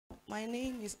My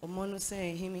name is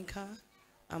Omonuse Himika.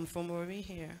 I'm from Ori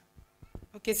here.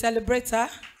 Okay, celebrator.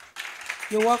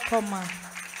 You're welcome, man.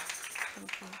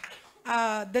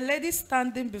 The lady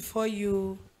standing before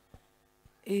you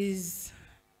is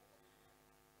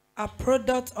a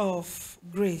product of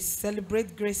grace.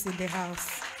 Celebrate grace in the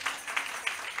house.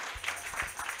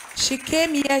 She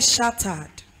came here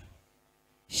shattered.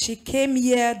 She came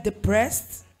here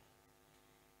depressed.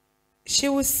 She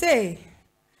will say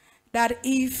that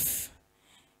if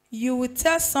you would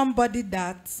tell somebody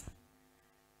that,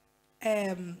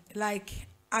 like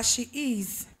as she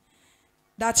is,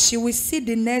 that she will see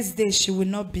the next day, she will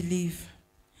not believe.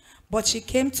 But she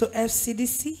came to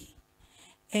FCDC,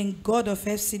 and God of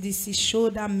FCDC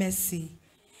showed her mercy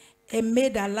and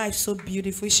made her life so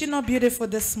beautiful. Is she not beautiful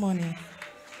this morning?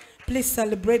 Please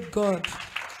celebrate God.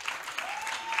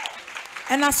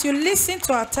 And as you listen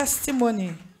to our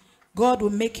testimony, God will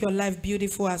make your life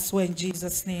beautiful as well in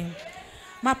Jesus' name.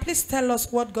 Ma, please tell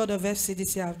us what God of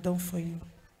FCDC have done for you.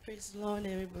 Praise the Lord,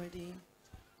 everybody.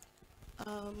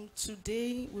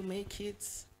 Today we make it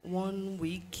 1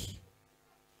 week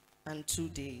and 2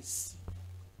 days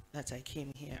that I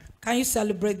came here. Can you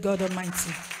celebrate God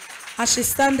Almighty? As she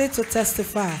standing to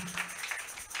testify.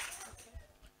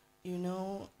 You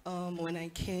know, when I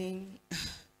came,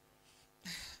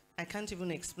 I can't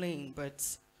even explain,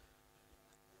 but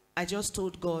I just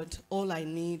told God, all I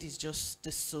need is just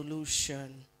the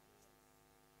solution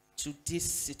to this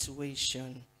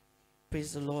situation.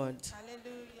 Praise the Lord.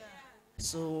 Hallelujah.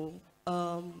 So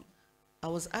I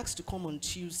was asked to come on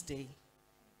Tuesday,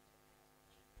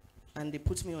 and they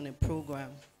put me on a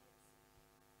program.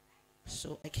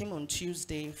 So I came on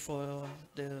Tuesday for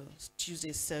the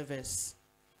Tuesday service.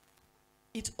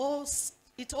 It all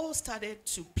started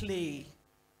to play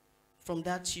from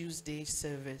that Tuesday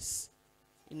service.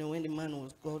 You know, when the man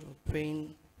was God was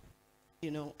praying,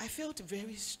 you know, I felt a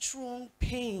very strong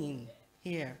pain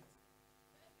here.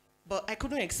 But I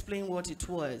couldn't explain what it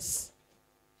was.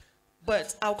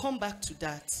 But I'll come back to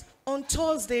that. On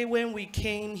Thursday, when we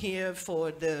came here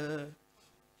for the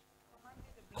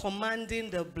commanding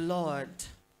the blood,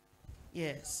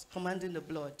 yes, commanding the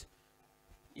blood,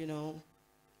 you know,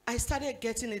 I started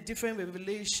getting a different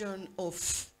revelation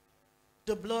of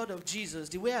the blood of Jesus,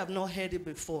 the way I've not heard it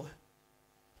before.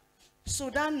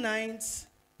 So that night,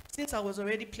 since I was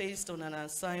already placed on an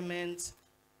assignment,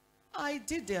 I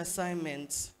did the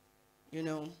assignment, you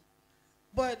know.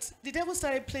 But the devil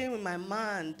started playing with my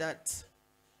mind that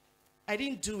I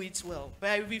didn't do it well, but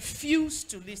I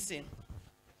refused to listen.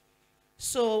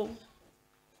 So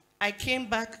I came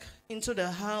back into the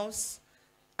house.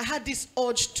 I had this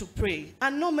urge to pray.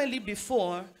 And normally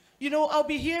before, you know, I'll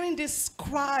be hearing this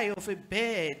cry of a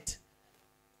bird,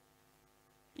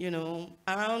 you know,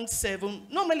 around 7.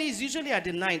 Normally it's usually at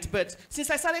the night, but since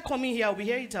I started coming here, I'll be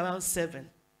hearing it around 7.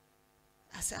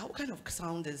 I said, what kind of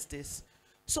sound is this?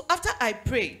 So after I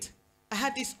prayed, I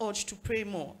had this urge to pray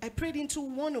more. I prayed into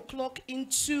 1 o'clock,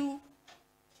 into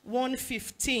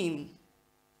 1:15.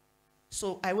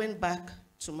 So I went back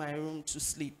to my room to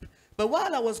sleep. But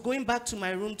while I was going back to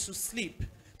my room to sleep,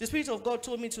 the Spirit of God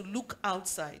told me to look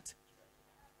outside.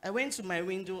 I went to my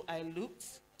window, I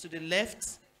looked to the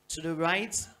left, to the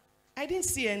right. I didn't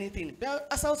see anything. But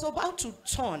as I was about to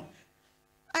turn,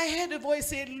 I heard a voice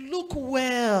say, "Look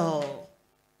well."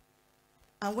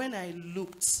 And when I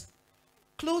looked,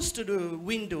 close to the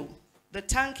window, the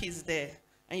tank is there.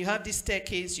 And you have this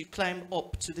staircase, you climb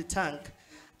up to the tank.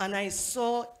 And I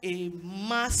saw a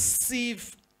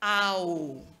massive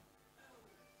owl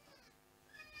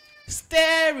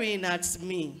staring at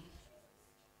me.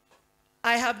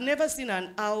 I have never seen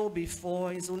an owl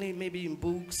before. It's only maybe in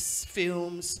books,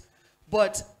 films.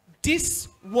 But this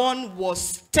one was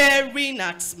staring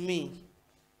at me.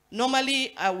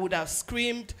 Normally, I would have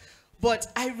screamed. But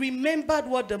I remembered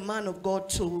what the man of God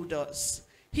told us.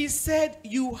 He said,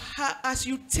 as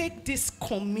you take this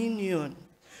communion,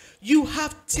 you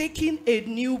have taken a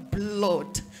new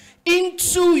blood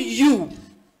into you.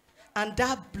 And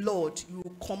that blood, you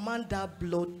command that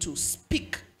blood to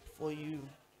speak for you.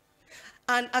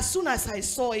 And as soon as I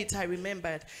saw it, I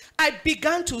remembered. I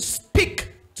began to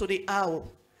speak to the owl.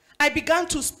 I began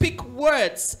to speak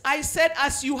words. I said,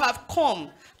 as you have come,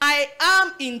 I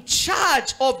am in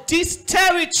charge of this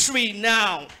territory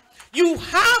now. You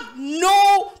have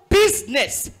no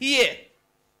business here.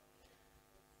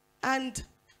 And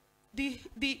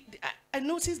I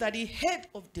noticed that the head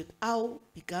of the owl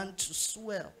began to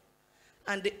swell.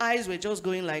 And the eyes were just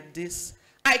going like this.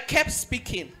 I kept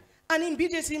speaking. And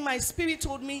immediately my spirit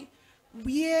told me,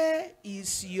 where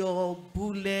is your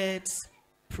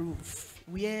bulletproof?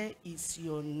 Where is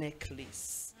your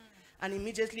necklace? And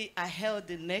immediately I held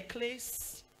the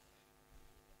necklace.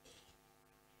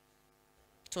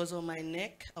 It was on my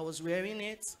neck. I was wearing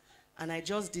it. And I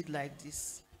just did like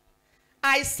this.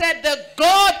 I said, the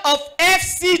God of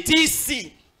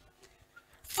FCDC,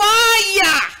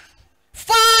 fire,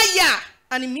 fire.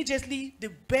 And immediately the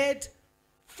bed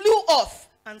flew off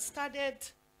and started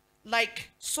like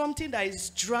something that is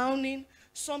drowning,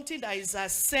 something that is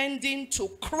ascending to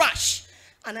crash.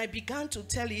 And I began to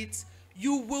tell it,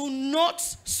 you will not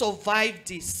survive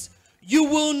this. You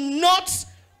will not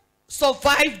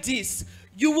survive this.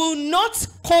 You will not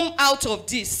come out of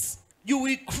this. You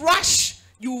will crash,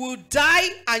 you will die,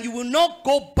 and you will not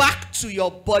go back to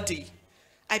your body.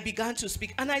 I began to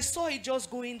speak, and I saw it just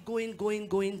going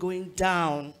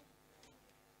down.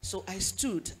 So I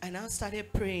stood, and I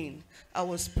started praying. I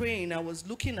was praying. I was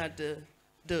looking at the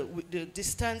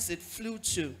distance it flew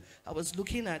to. I was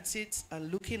looking at it,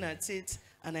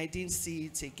 and I didn't see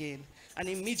it again. And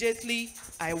immediately,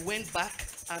 I went back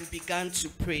and began to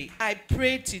pray. I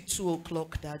prayed till 2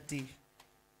 o'clock that day.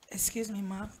 Excuse me,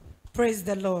 ma'am. Praise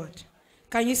the Lord.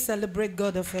 Can you celebrate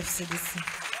God of FCDC?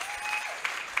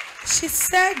 She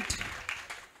said,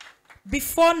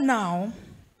 before now,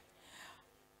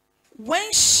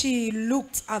 when she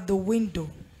looked at the window,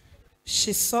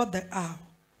 she saw the owl,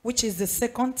 which is the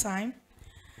second time,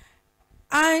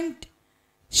 and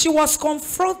she was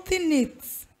confronting it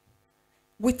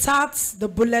without the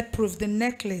bulletproof, the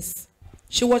necklace.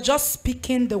 She was just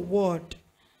speaking the word,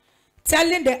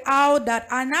 telling the owl that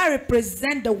I now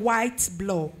represent the white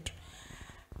blood,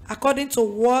 according to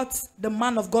what the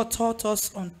man of God taught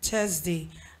us on Thursday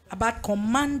about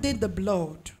commanding the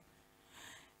blood.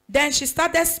 Then she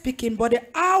started speaking, but the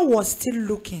owl was still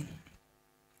looking.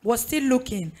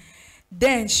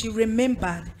 Then she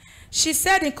remembered. She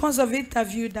said in course of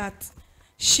interview that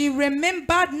she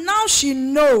remembered, now she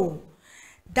know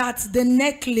that the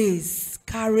necklace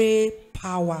carry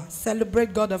power.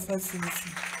 Celebrate God of FCDC.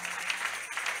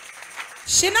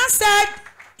 She now said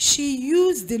she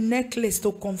used the necklace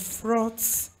to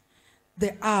confront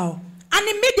the owl. And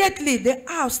immediately the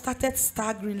owl started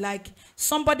staggering like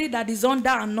somebody that is under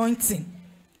anointing.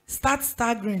 Start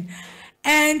staggering.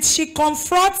 And she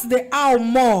confronts the owl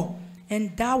more.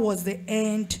 And that was the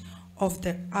end of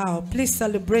the owl. Please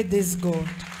celebrate this God.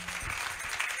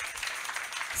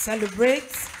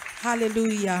 Celebrate.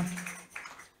 Hallelujah.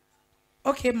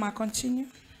 Okay, ma, continue.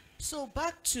 So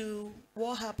back to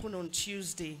what happened on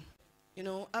Tuesday. You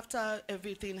know, after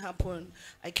everything happened,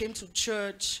 I came to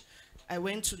church. I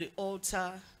went to the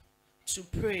altar to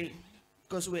pray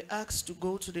because we were asked to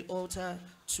go to the altar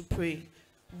to pray.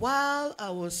 While I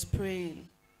was praying,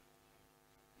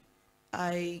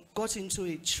 I got into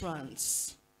a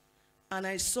trance, and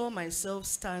I saw myself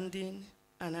standing,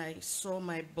 and I saw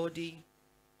my body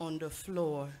on the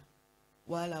floor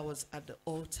while I was at the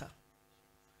altar.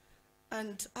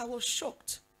 And I was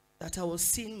shocked that I was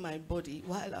seeing my body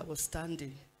while I was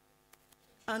standing.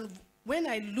 And when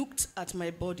I looked at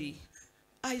my body,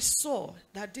 I saw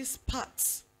that this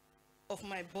part of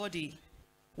my body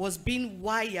was being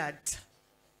wired.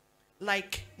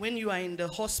 Like when you are in the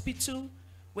hospital,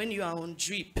 when you are on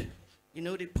drip, you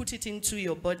know, they put it into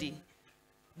your body.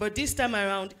 But this time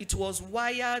around, it was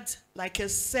wired like a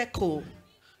circle,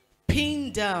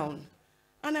 pinned down.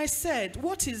 And I said,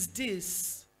 what is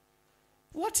this?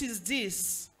 What is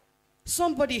this?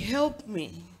 Somebody help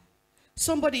me.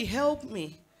 Somebody help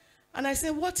me. And I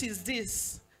said, what is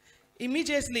this?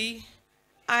 Immediately,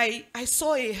 I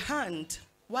saw a hand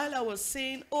while I was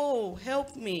saying, oh,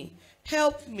 help me,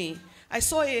 help me. I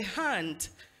saw a hand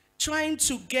trying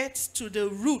to get to the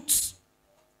roots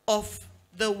of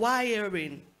the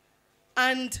wiring.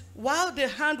 And while the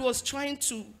hand was trying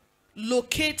to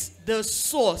locate the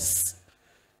source,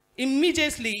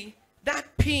 immediately that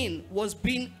pin was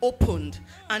being opened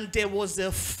and there was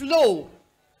a flow.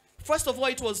 First of all,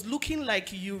 it was looking like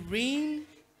urine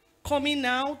coming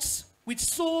out with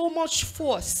so much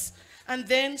force, and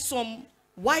then some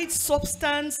white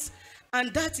substance,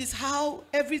 and that is how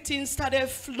everything started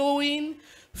flowing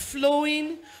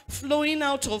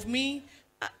out of me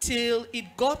till it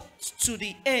got to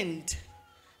the end.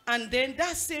 And then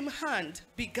that same hand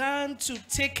began to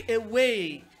take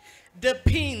away the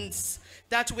pins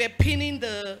that were pinning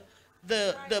the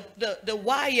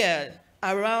wire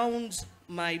around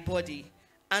my body,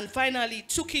 and finally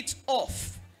took it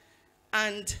off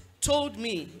and told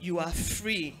me, you are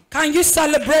free. Can you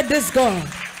celebrate this God?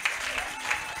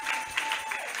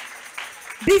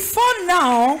 Before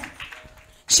now,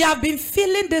 she had been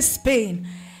feeling this pain,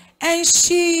 and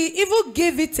she even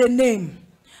gave it a name.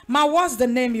 Ma, what's the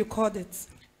name you called it?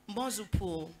 Muzzle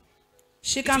pull.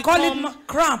 She can call it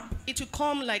cramp. It will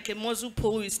come like a muscle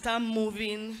pull. It start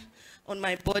moving on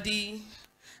my body.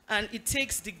 And it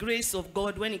takes the grace of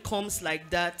God when it comes like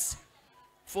that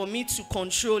for me to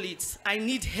control it. I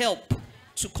need help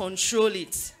to control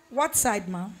it. What side,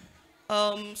 ma'am?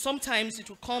 Sometimes it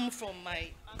will come from my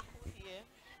ankle here.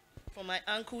 From my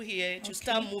ankle here to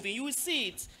start moving. You will see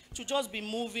it. To just be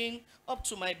moving up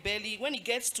to my belly. When it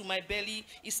gets to my belly,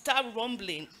 it start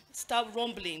rumbling.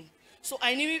 So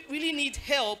I really need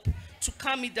help to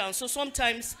calm it down. So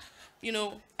sometimes, you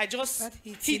know, I just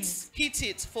hit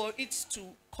it for it to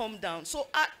calm down. So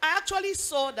I actually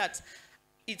saw that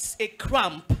it's a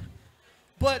cramp.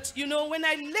 But, you know, when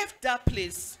I left that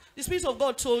place, the Spirit of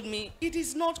God told me, it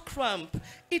is not cramp.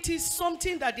 It is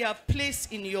something that they have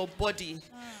placed in your body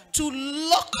to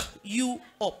lock you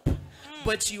up.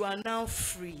 But you are now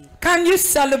free. Can you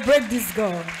celebrate this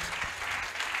God?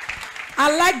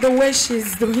 I like the way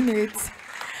she's doing it.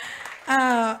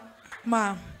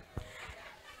 Ma.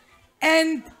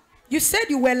 And you said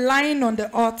you were lying on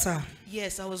the altar.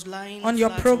 Yes, I was lying on your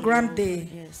program day.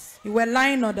 Yes. You were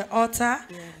lying on the altar.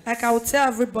 Yes. Like I would tell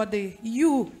everybody,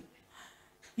 you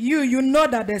know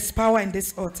that there's power in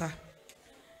this altar.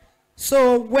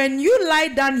 So when you lie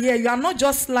down here, you are not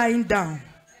just lying down.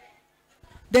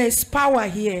 There is power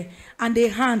here, and the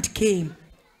hand came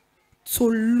to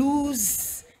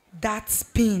lose that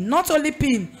pin. Not only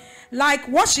pin, like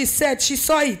what she said, she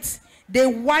saw it. They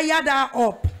wired her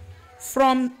up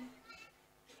from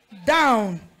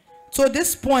down to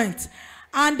this point,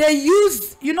 and they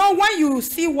used, you know, when you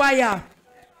see wire,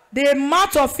 the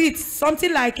mouth of it,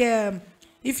 something like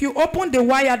if you open the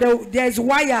wire, there's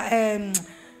wire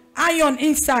iron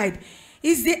inside.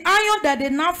 It's the iron that they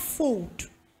now fold.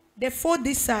 They fold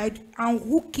this side and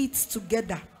hook it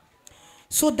together.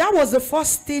 So that was the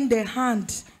first thing the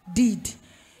hand did.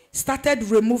 Started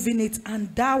removing it,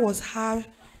 and that was how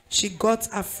she got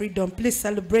her freedom. Please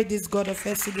celebrate this God of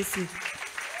FCDC.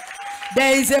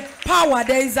 There is a power,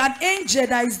 there is an angel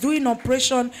that is doing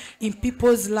operation in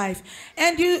people's life.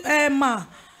 And you, Ma,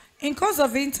 in course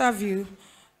of interview,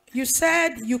 you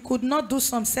said you could not do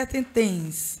some certain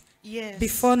things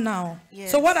before now.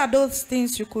 Yes. So what are those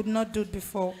things you could not do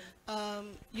before?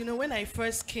 You know, when I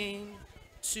first came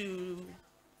to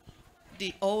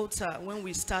the altar, when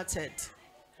we started,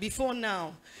 before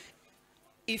now,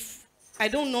 if I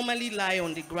don't normally lie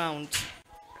on the ground,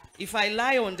 if I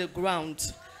lie on the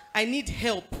ground, I need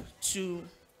help to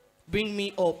bring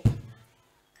me up.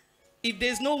 If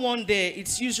there's no one there,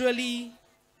 it's usually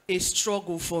a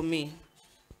struggle for me.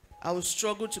 I will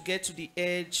struggle to get to the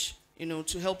edge, you know,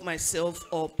 to help myself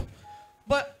up.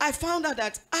 But I found out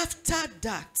that after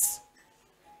that,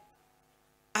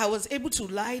 I was able to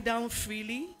lie down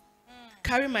freely,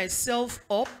 carry myself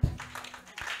up.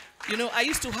 You know, I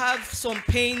used to have some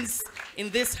pains in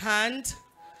this hand.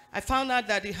 I found out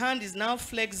that the hand is now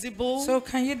flexible. So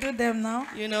can you do them now?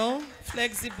 You know,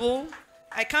 flexible.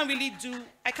 I can't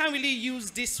really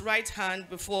use this right hand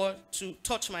before to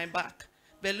touch my back.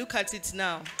 But look at it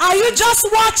now. Are you just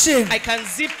watching? I can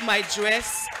zip my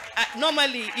dress.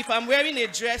 Normally, if I'm wearing a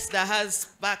dress that has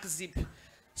back zip,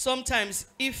 sometimes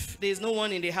if there's no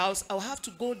one in the house, I'll have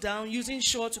to go down using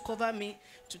short to cover me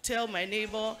to tell my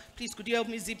neighbor, please, could you help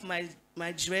me zip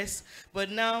my dress? But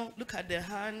now, look at the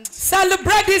hand.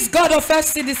 Celebrate this God of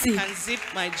FCDC. I can zip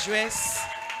my dress.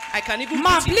 I can even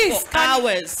put it for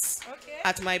hours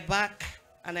at my back,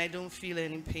 and I don't feel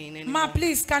any pain anymore. Ma,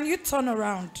 please, can you turn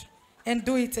around and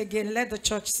do it again? Let the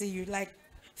church see you. Like,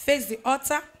 face the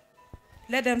altar.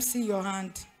 Let them see your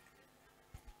hand.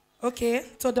 Okay,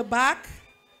 to the back.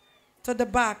 To the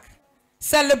back.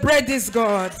 Celebrate this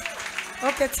God.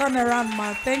 Okay, turn around,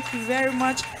 Ma. Thank you very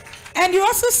much. And you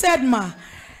also said, Ma,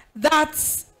 that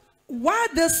while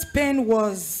this pain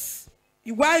was,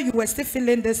 while you were still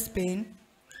feeling this pain,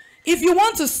 if you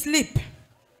want to sleep,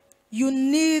 you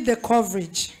need the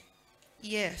coverage.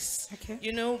 Yes. Okay.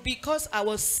 You know, because I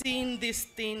was seeing this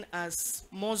thing as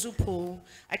muscle pull,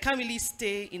 I can't really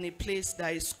stay in a place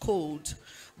that is cold.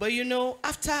 But you know,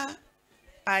 after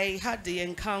I had the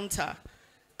encounter,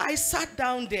 I sat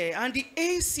down there and the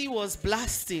AC was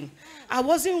blasting. I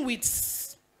wasn't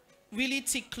with really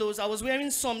thick clothes. I was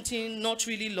wearing something not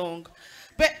really long.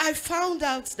 But I found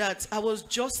out that I was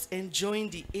just enjoying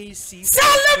the AC.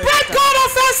 Celebrate God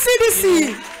of FCDC!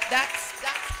 You know, that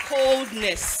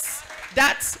coldness.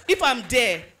 That if I'm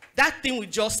there, that thing will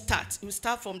just start. It will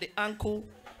start from the ankle,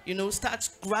 you know, start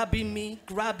grabbing me,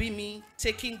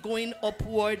 going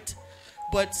upward.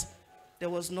 But there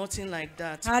was nothing like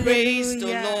that. Hallelujah, praise the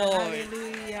Lord.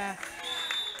 Hallelujah.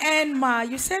 And Ma,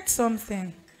 you said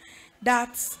something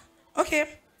that,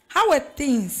 okay, how were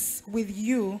things with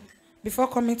you before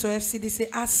coming to FCDC,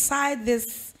 aside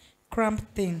this cramp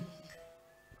thing?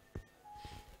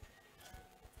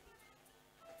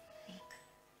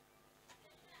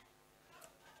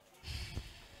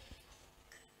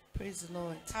 Praise the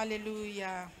Lord.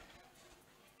 Hallelujah.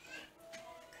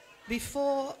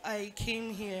 Before I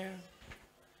came here,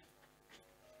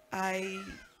 I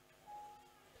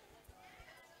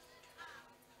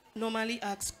normally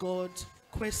ask God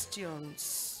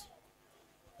questions.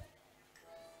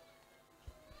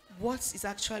 What is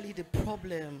actually the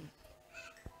problem?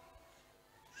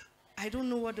 I don't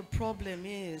know what the problem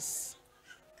is.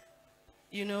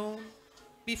 You know,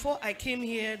 before I came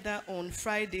here that on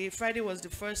Friday was the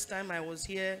first time I was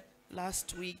here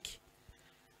last week.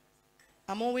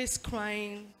 I'm always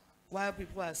crying while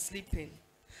people are sleeping.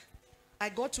 I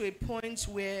got to a point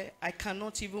where I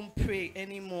cannot even pray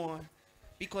anymore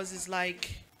because it's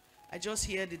like I just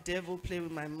hear the devil play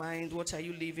with my mind. What are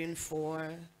you living for?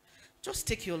 Just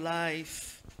take your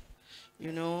life,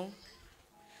 you know.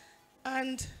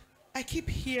 And I keep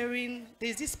hearing,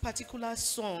 there's this particular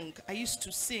song I used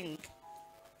to sing.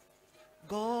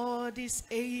 God is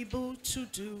able to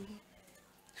do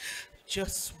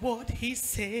just what he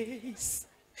says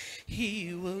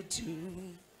he will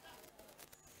do.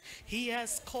 He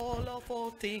has called of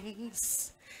all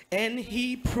things and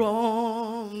he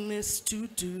promised to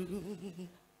do.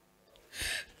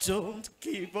 Don't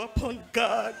give up on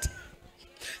God,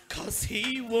 'cause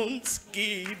he won't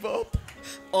give up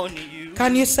on you.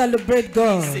 Can you celebrate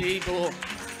God? He's able.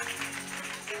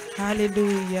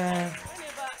 Hallelujah.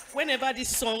 Whenever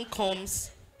this song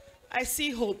comes, I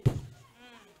see hope.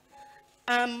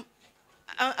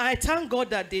 I thank God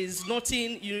that there's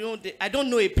nothing, you know, I don't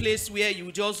know a place where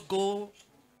you just go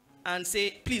and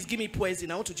say, please give me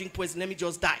poison. I want to drink poison. Let me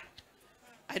just die.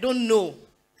 I don't know.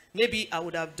 Maybe I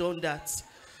would have done that.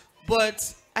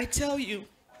 But I tell you,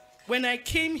 when I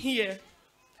came here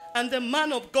and the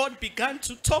man of God began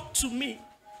to talk to me,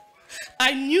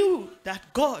 I knew that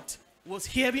God was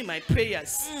hearing my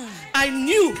prayers. I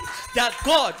knew that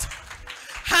God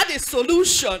had a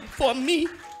solution for me.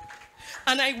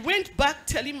 And I went back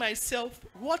telling myself,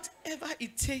 whatever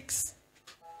it takes,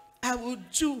 I will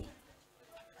do.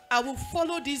 I will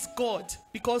follow this God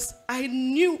because I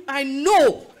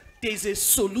know there's a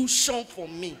solution for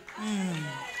me.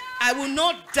 I will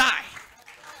not die,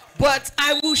 but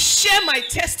I will share my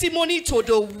testimony to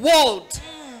the world.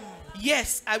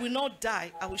 Yes, I will not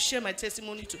die. I will share my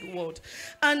testimony to the world.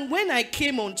 And when I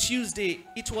came on Tuesday,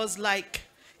 it was like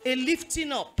a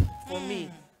lifting up for me.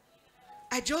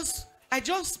 I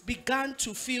just began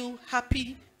to feel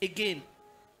happy again.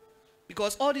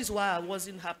 Because all this while I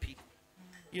wasn't happy.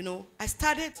 You know, I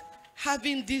started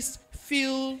having this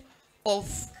feel of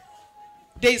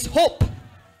there's hope.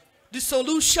 The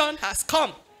solution has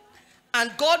come.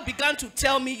 And God began to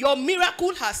tell me, your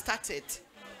miracle has started.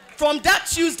 From that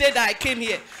Tuesday that I came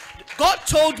here, God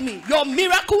told me, your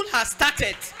miracle has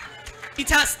started. It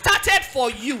has started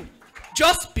for you.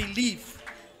 Just believe.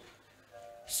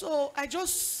 So I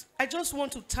just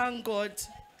want to thank God,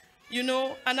 you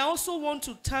know, and I also want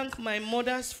to thank my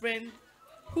mother's friend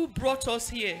who brought us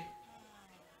here.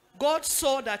 God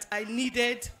saw that I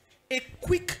needed a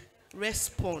quick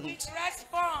response.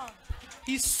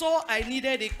 He saw I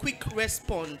needed a quick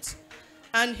response,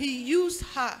 and he used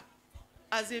her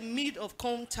as a means of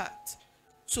contact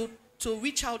to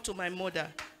reach out to my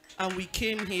mother, and we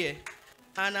came here.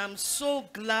 And I'm so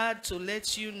glad to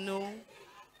let you know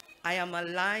I am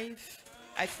alive.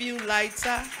 I feel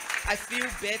lighter. I feel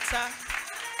better.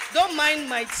 Don't mind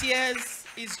my tears.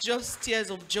 It's just tears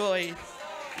of joy.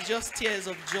 It's just tears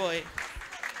of joy.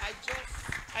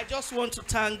 I just want to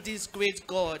thank this great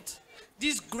God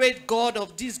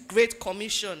of this great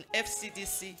commission,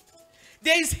 FCDC.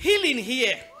 There is healing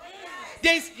here.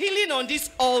 There is healing on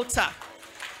this altar.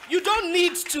 You don't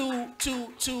need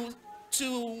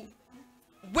to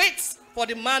wait for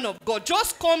the man of God.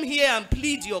 Just come here and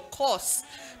plead your cause.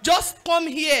 Just come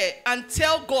here and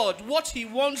tell God what he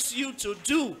wants you to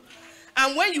do.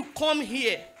 And when you come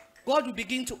here, God will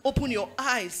begin to open your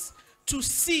eyes to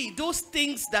see those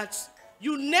things that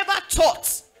you never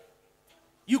thought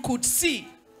you could see.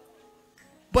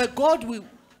 But God will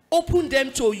open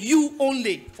them to you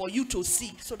only for you to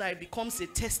see, so that it becomes a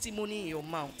testimony in your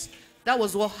mouth. That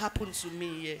was what happened to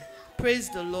me here. Praise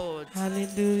the Lord.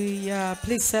 Hallelujah.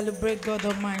 Please celebrate God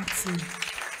Almighty.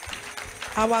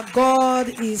 Our God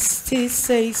is still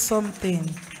saying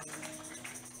something.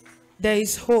 There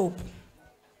is hope.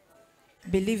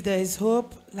 Believe there is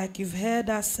hope. Like you've heard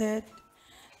her said,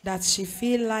 that she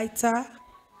feels lighter.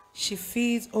 She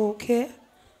feels okay.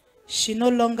 She no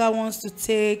longer wants to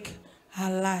take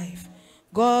her life.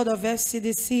 God of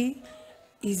FCDC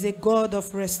is a God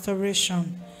of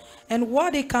restoration. And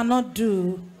what he cannot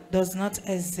do does not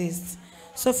exist.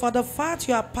 So for the fact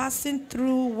you are passing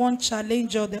through one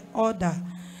challenge or the other,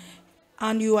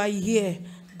 and you are here,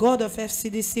 God of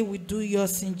FCDC will do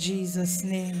yours in Jesus'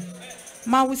 name.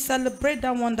 Ma, we celebrate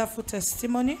that wonderful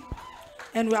testimony,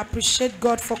 and we appreciate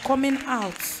God for coming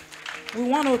out. We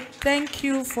want to thank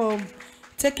you for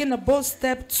taking a bold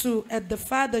step to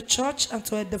edify the church and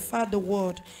to edify the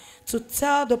world, to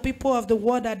tell the people of the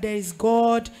world that there is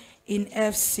God in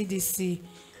FCDC.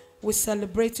 We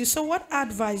celebrate you. So what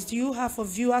advice do you have for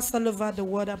viewers all over the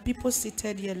world and people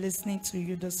seated here listening to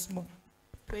you this morning?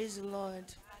 Praise the Lord.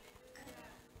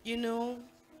 You know,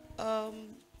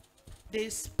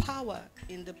 there's power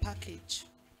in the package.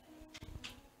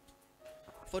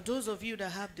 For those of you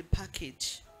that have the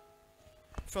package,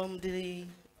 from the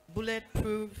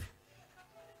bulletproof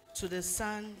to the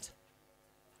sand,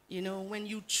 you know, when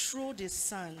you throw the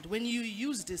sand, when you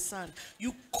use the sand,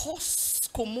 you cause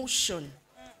commotion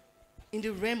in the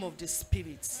realm of the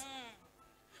spirits.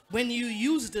 When you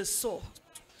use the sword,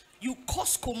 you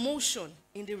cause commotion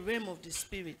in the realm of the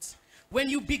spirits. When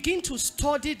you begin to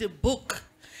study the book,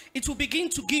 it will begin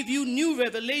to give you new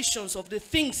revelations of the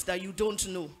things that you don't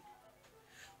know.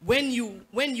 When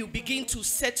you begin to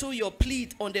settle your plea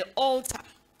on the altar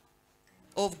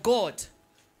of God,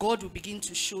 God will begin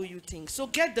to show you things. So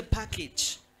get the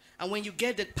package. And when you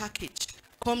get the package,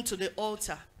 come to the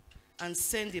altar and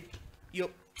send it.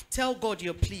 Tell God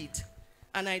your plea.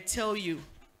 And I tell you,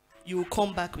 you will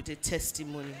come back with a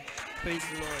testimony. Praise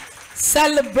the Lord.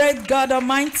 Celebrate God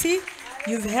Almighty.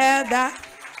 You've heard that.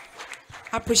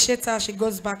 Appreciate her. She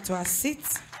goes back to her seat.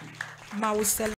 Ma, we celebrate.